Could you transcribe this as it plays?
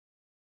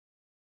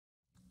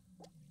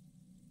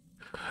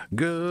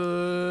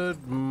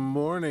Good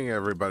morning,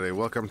 everybody.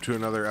 Welcome to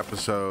another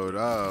episode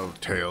of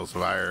Tales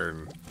of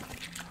Iron.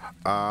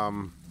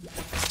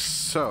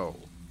 So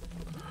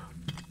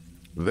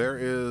there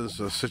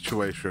is a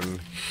situation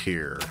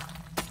here.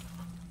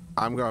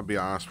 I'm gonna be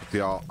honest with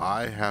y'all.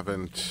 I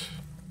haven't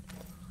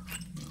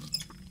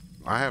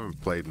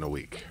played in a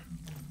week,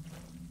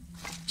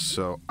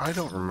 so I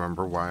don't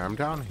remember why I'm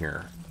down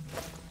here.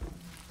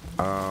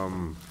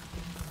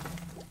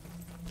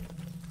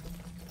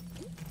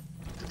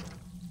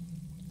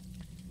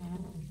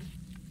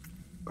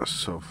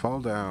 So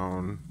fall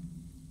down.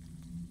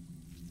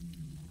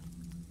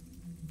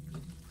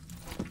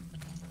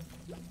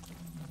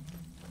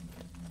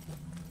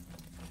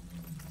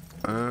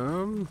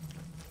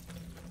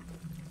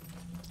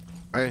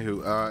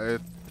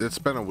 Anywho, it's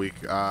been a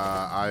week.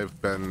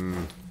 I've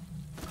been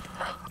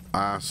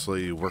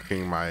honestly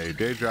working my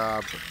day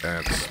job,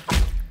 and it's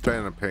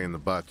been a pain in the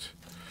butt.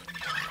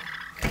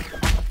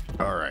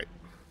 All right,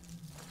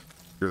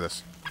 hear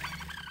this.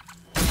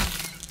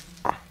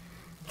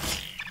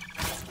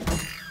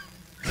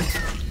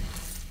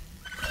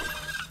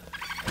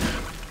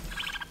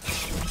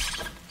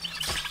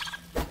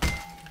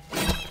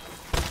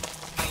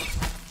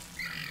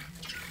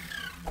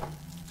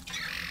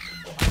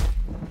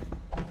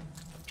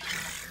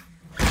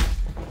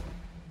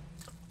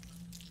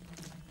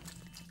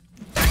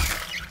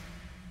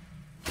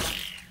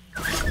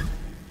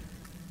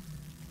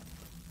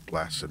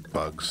 Blasted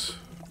bugs.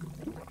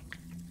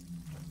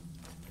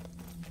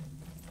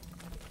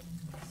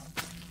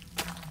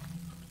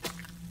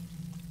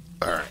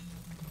 Alright.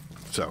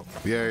 So,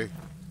 yay.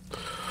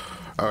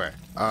 Okay.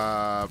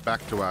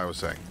 Back to what I was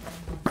saying.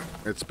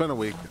 It's been a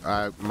week.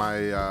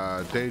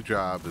 My day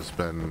job has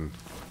been,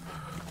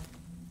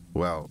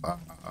 well,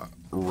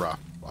 rough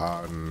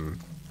on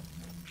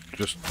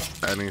just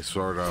any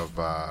sort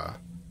of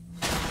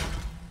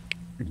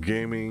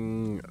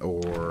gaming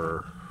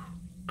or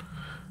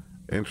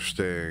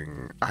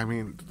interesting. I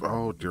mean,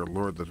 oh dear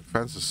Lord, the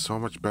defense is so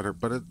much better,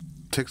 but it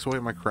takes away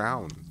my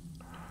crown.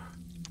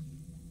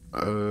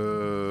 We're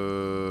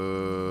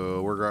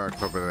gonna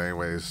equip it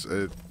anyways.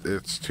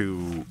 It's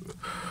too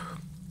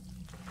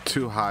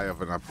high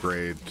of an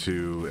upgrade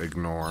to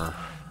ignore.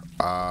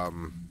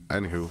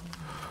 Anywho,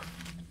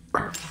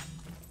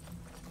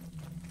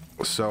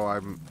 so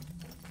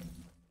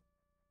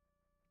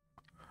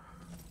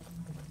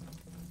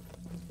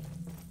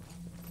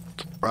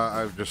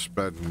I've just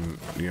been,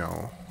 you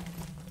know,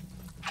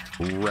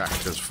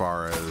 wrecked as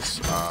far as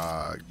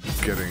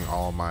getting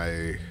all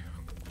my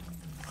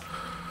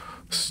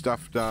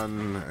stuff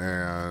done.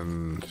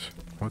 And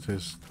what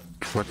is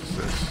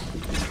this?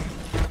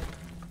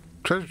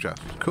 Treasure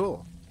chest.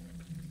 Cool.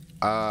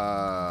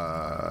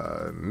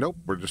 Nope,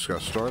 we're just gonna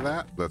store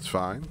that. That's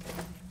fine.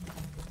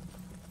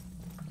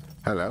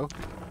 Hello.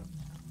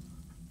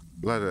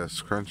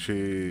 Lettuce,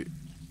 crunchy.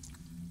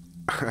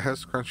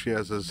 As crunchy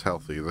as is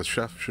healthy. The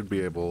chef should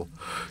be able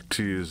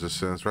to use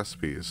this in his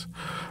recipes.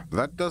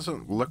 That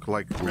doesn't look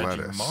like Reggie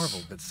lettuce.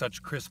 marveled that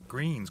such crisp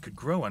greens could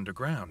grow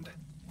underground.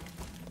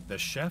 The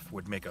chef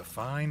would make a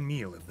fine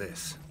meal of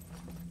this.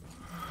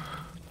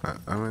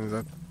 I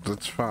mean,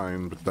 that's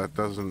fine, but that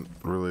doesn't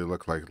really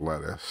look like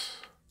lettuce.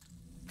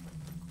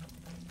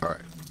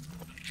 Alright.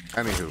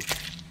 Anywho.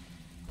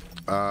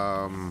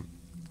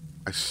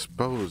 I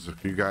suppose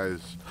if you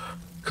guys...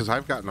 Because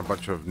I've gotten a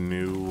bunch of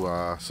new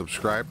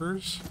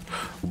subscribers.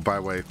 By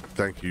the way,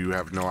 thank you. You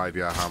have no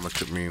idea how much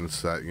it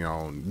means that, you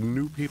know,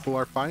 new people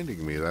are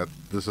finding me.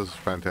 This is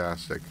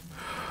fantastic.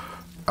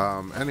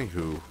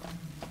 Anywho,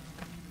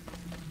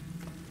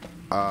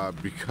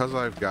 because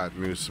I've got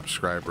new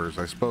subscribers,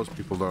 I suppose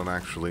people don't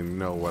actually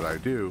know what I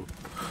do.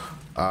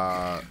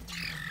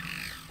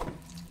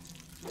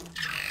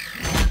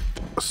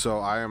 So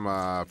I am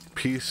a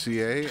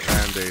PCA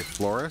and a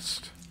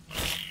florist.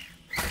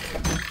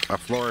 A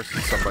florist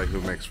is somebody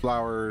who makes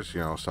flowers, you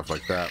know, stuff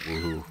like that.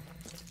 Woohoo.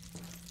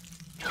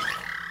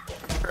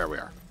 There we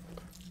are.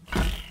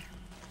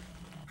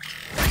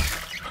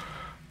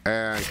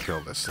 And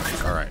kill this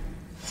thing. Alright.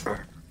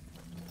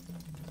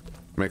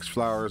 Makes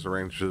flowers,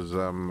 arranges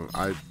them.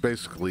 I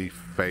basically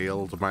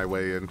failed my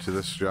way into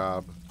this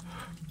job.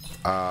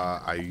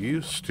 I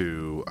used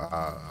to,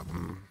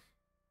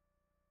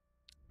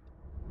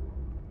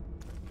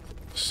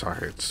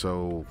 sorry, it's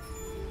so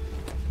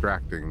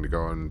distracting to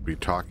go and be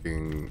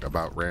talking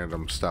about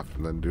random stuff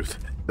and then do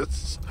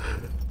this.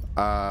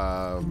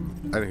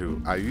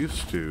 Anywho, I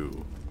used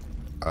to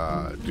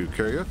do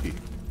karaoke,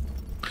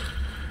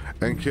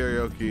 and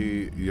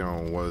karaoke, you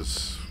know,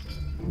 was...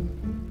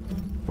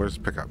 Where's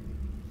the pickup?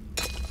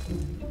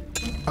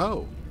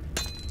 Oh,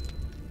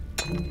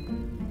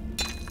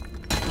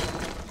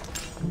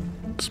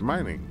 it's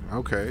mining.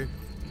 Okay,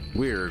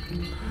 weird.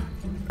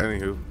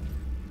 Anywho,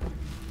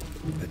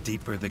 The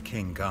deeper the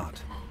king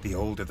got, the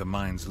older the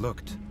mines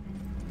looked.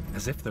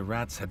 As if the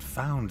rats had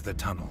found the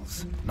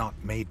tunnels, not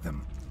made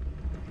them.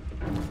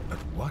 But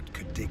what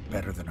could dig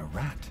better than a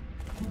rat?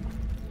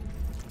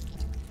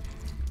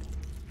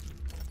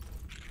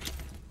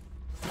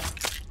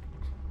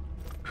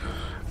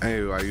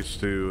 Anyway, I used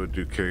to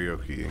do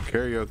karaoke, and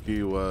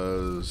karaoke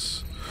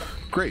was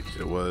great.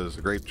 It was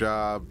a great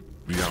job,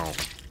 you know,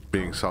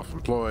 being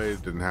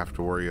self-employed, didn't have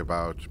to worry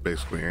about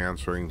basically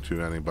answering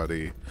to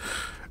anybody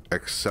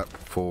except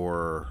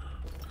for,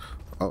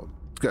 oh,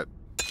 good.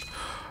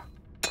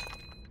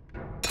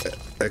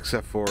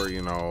 Except for,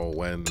 you know,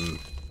 when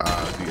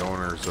the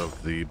owners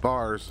of the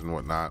bars and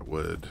whatnot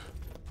would,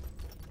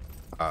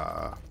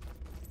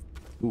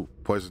 ooh,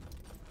 poison.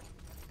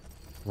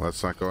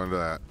 Let's not go into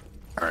that.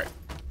 All right.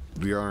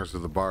 The owners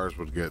of the bars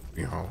would get,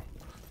 you know,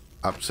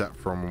 upset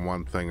from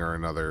one thing or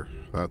another.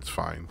 That's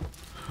fine.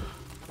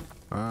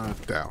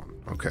 Down.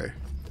 Okay.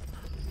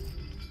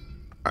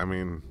 I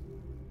mean,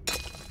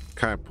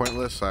 kind of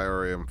pointless. I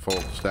already am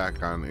full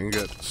stack on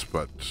ingots,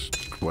 but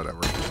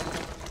whatever.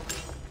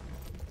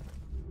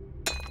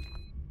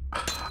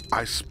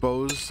 I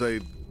suppose they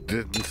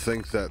didn't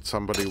think that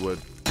somebody would,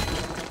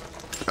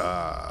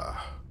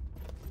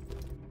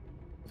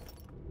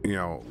 you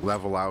know,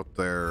 level out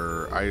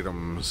their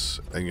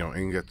items and, you know,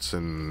 ingots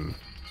and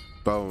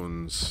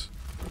bones,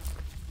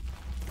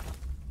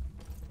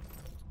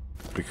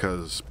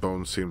 because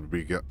bones seem to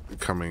be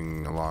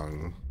coming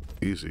along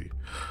easy.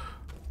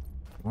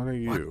 What are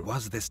you? What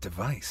was this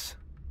device?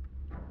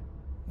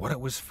 What it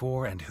was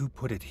for and who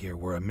put it here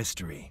were a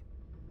mystery.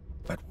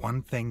 But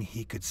one thing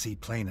he could see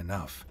plain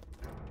enough.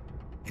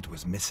 It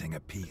was missing a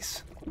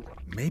piece.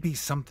 Maybe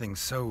something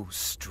so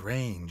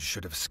strange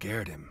should have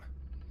scared him.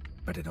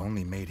 But it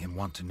only made him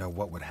want to know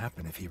what would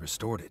happen if he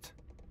restored it.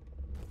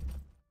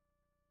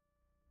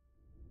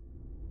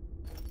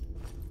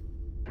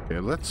 Okay,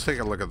 let's take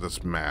a look at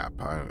this map,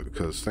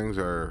 because things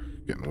are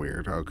getting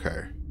weird.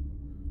 Okay.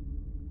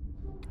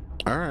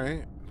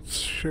 Alright,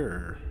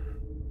 sure.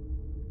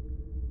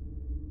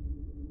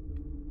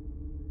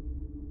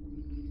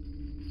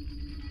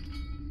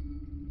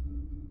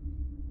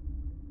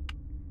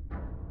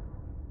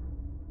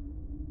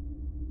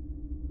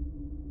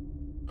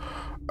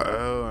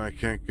 Oh, I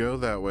can't go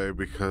that way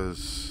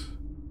because...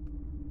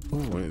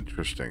 Oh,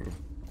 interesting.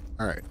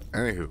 Alright,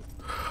 anywho.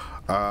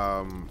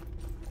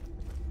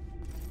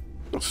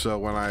 So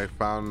when I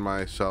found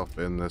myself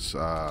in this,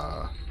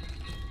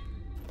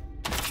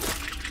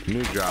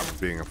 new job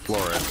of being a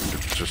florist,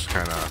 it just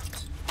kind of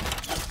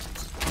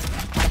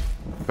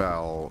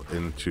fell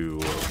into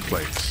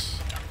place.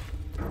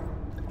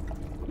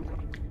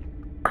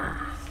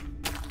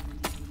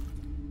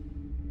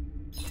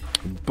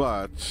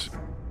 But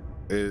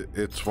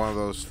it's one of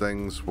those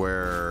things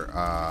where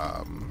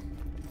I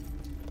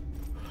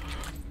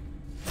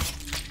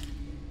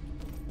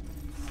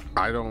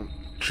don't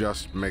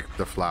just make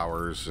the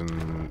flowers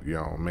and, you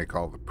know, make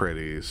all the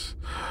pretties.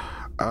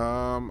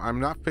 I'm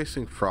not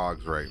facing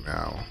frogs right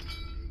now,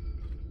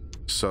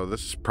 so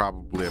this is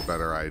probably a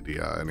better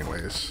idea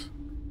anyways.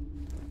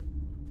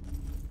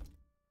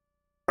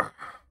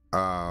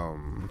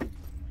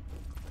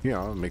 You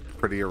know, make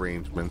pretty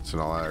arrangements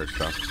and all that other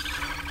stuff.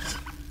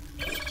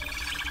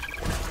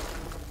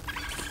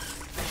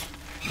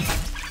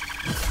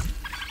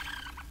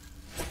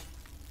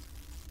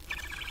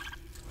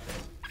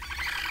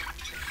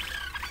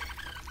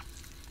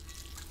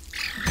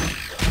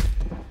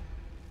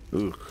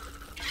 Ooh.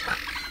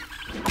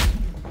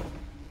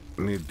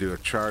 Need to do a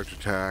charge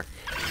attack.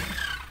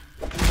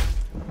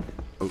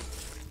 Oh,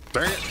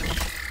 dang it!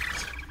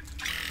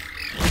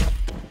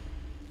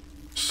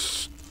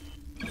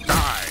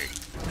 Die!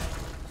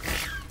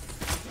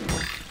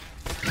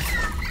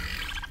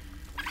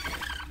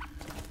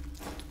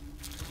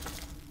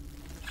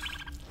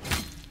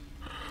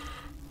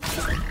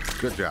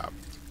 Good job.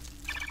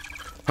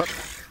 Hup.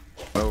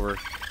 Over.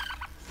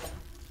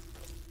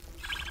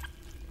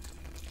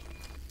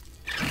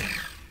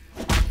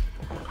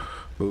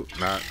 Ooh,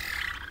 not.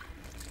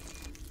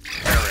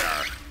 There we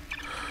are.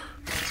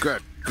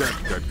 Good, good,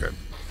 good, good.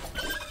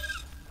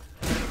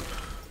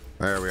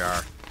 There we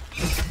are.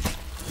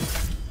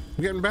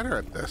 I'm getting better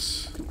at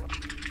this.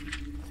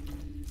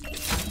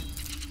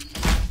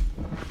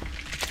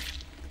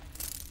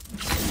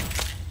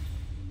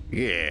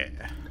 Yeah.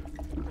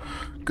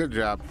 Good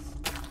job.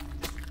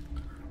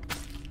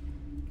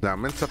 Now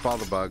mince up all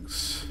the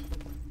bugs.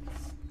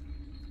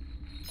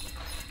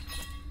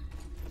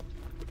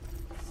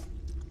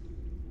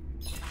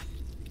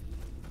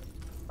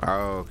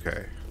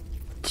 Okay,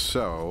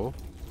 so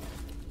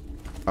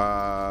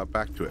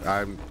back to it.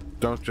 I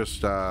don't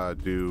just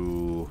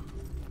do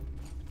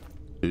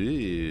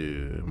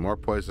more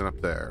poison up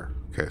there.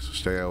 Okay, so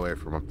stay away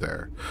from up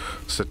there.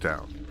 Sit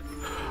down.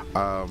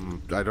 I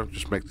don't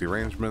just make the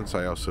arrangements,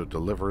 I also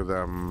deliver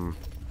them.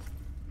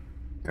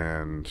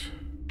 And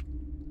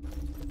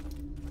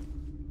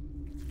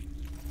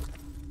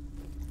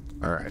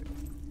all right,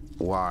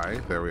 why?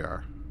 There we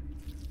are.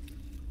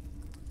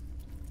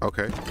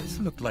 Okay. This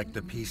looked like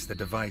the piece the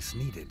device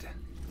needed.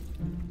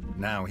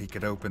 Now he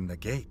could open the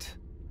gate.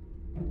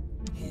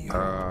 He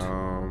hoped.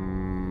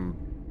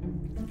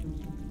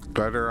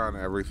 Better on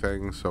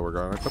everything, so we're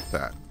gonna equip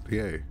that.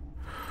 Yay.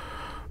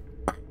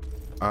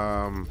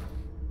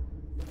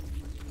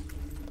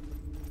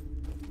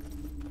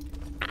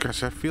 Gosh,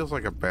 that feels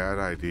like a bad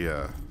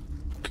idea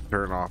to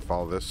turn off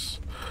all this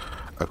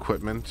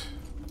equipment.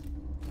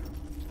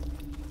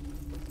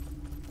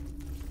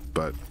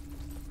 But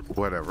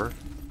whatever.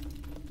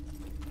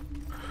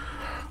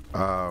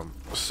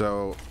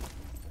 So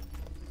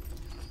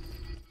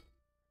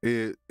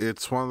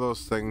it's one of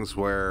those things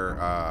where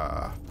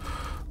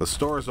the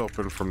store is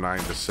open from 9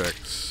 to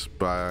 6,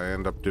 but I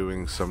end up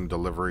doing some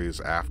deliveries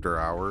after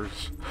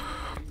hours.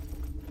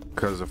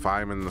 Because if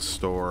I'm in the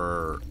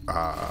store,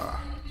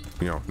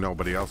 you know,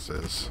 nobody else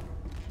is.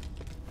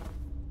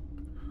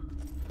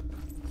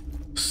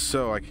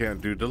 So I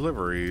can't do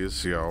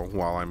deliveries, you know,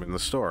 while I'm in the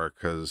store,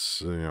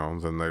 because, you know,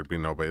 then there'd be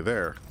nobody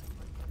there.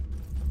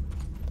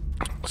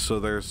 So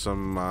there's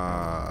some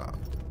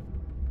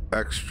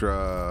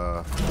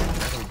extra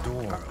metal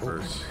door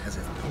opened as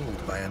if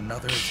pulled by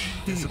another's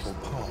invisible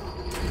paw.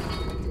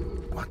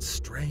 What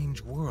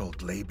strange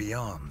world lay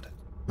beyond?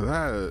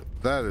 That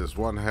is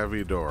one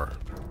heavy door.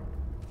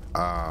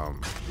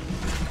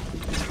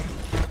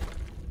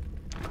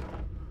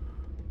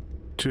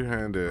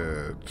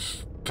 Two-handed,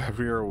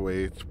 heavier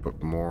weight,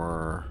 but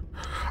more.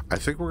 I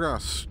think we're gonna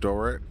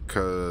store it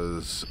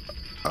because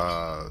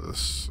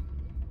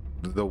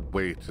the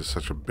weight is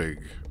such a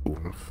big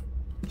oomph.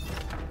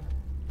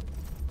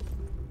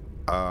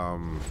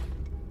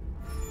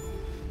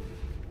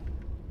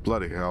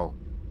 Bloody hell.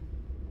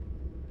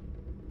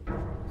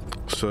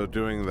 So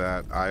doing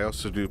that, I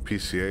also do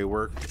PCA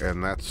work,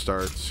 and that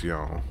starts, you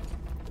know,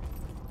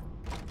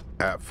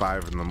 at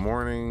 5 in the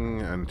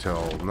morning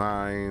until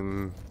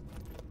 9.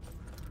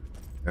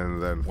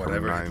 And then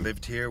whatever from 9, had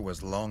lived here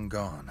was long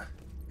gone,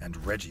 and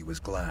Reggie was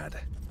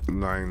glad.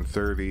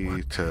 9:30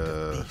 what to... kind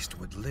of beast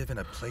would live in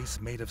a place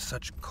made of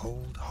such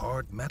cold,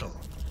 hard metal?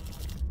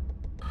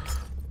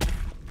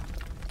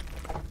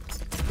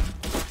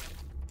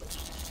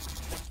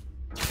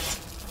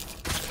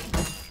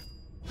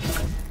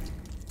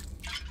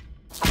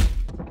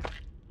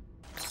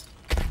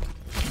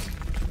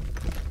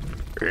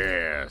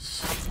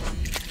 Yes.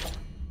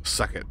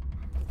 Suck it.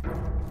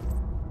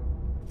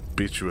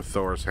 Beat you with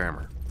Thor's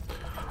hammer.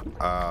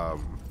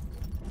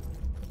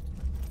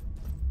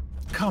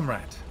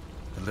 Comrade,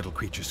 the little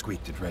creature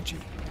squeaked at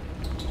Reggie.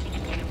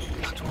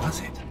 What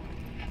was it?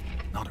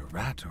 Not a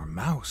rat or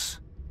mouse.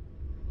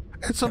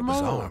 It's a mole.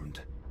 It was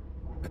armed,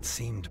 but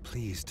seemed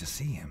pleased to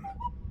see him.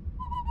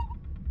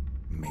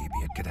 Maybe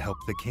it could help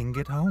the king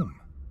get home.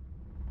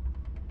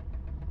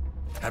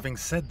 Having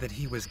said that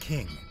he was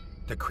king,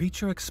 the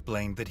creature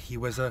explained that he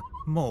was a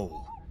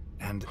mole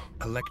and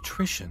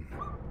electrician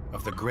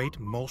of the great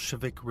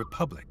Bolshevik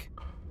Republic.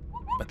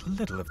 But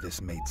little of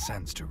this made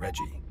sense to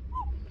Reggie.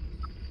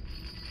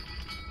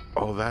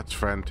 Oh, that's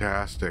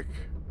fantastic.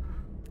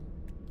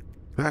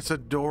 That's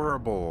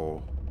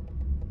adorable.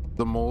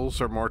 The moles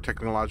are more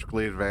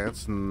technologically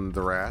advanced than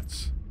the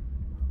rats.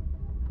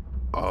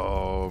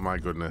 Oh my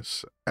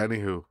goodness.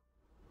 Anywho,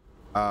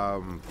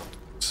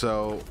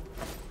 so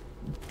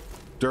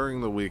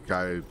during the week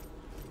I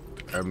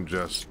am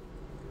just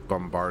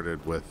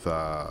bombarded with you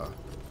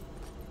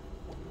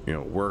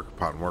know, work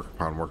upon work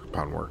upon work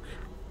upon work.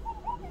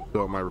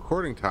 So my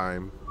recording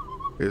time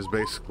is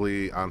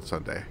basically on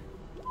Sunday.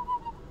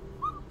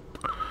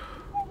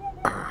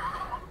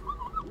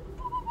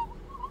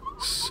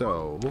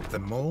 So the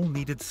mole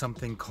needed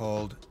something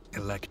called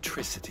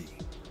electricity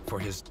for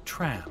his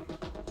tram.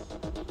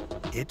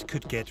 It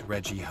could get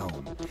Reggie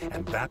home,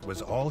 and that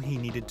was all he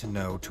needed to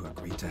know to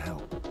agree to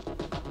help.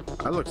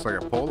 that looks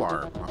like a pole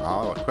arm.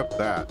 I'll equip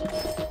that.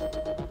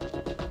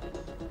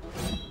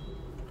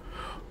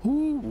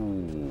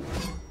 Ooh.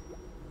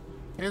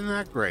 Isn't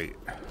that great?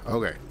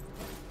 Okay.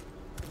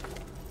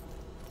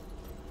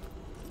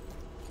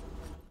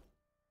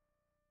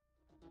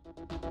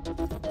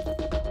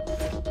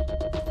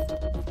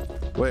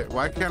 Wait,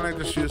 why can't I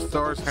just use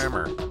Thor's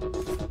hammer?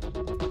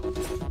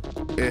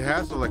 It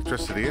has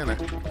electricity in it.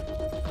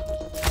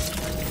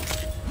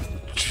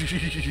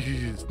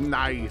 Jeez,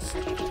 nice.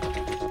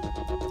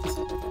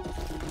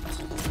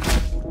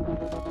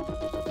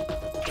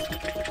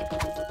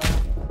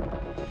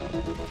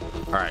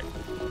 All right,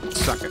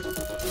 suck it.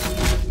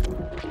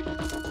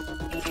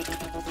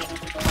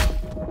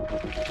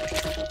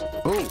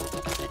 Ooh.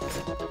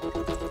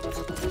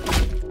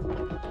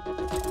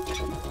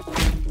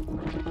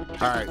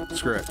 Alright,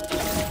 screw it.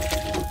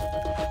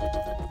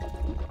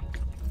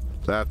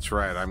 That's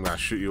right, I'm gonna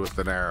shoot you with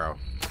an arrow.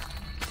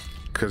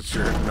 Because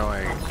you're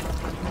annoying.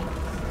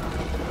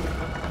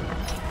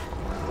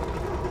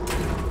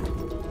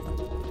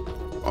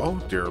 Oh,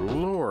 dear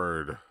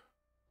Lord.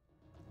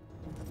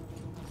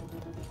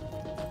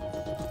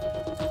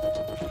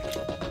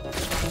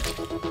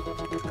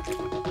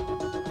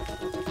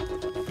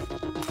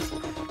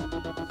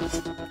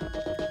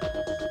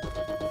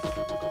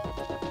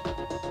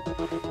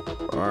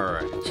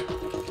 Alright.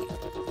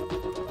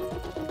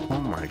 Oh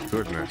my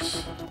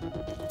goodness.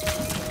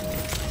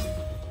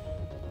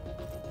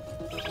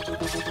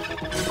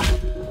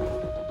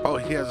 Oh,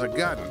 he has a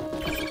gun.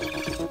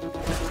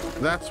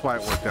 That's why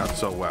it worked out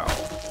so well.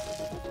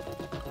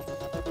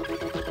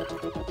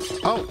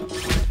 Oh!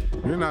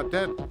 You're not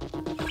dead.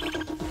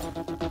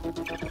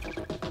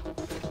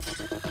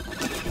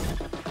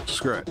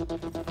 Screw it.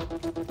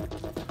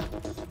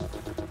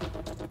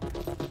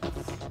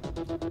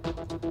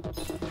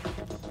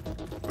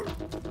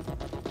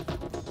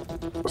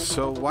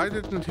 So why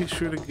didn't he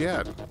shoot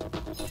again?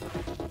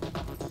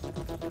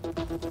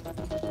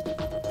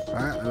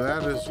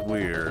 That is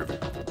weird.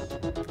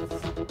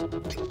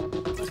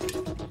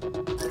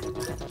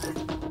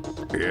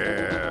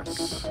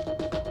 Yes.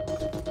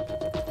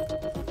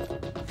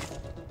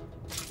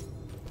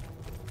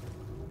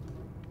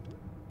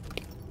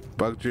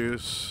 Bug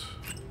juice.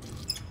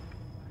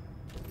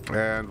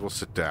 And we'll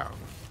sit down.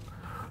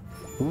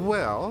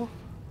 Well,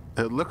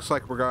 it looks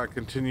like we're going to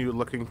continue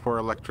looking for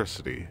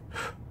electricity.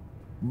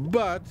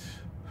 But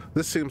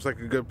this seems like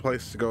a good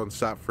place to go and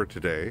stop for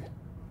today.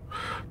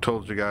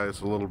 Told you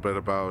guys a little bit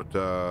about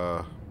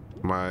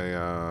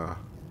my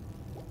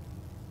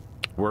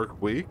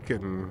work week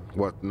and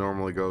what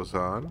normally goes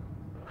on.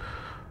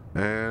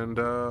 And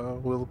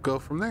we'll go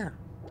from there.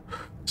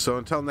 So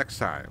until next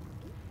time,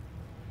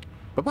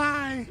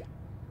 bye-bye!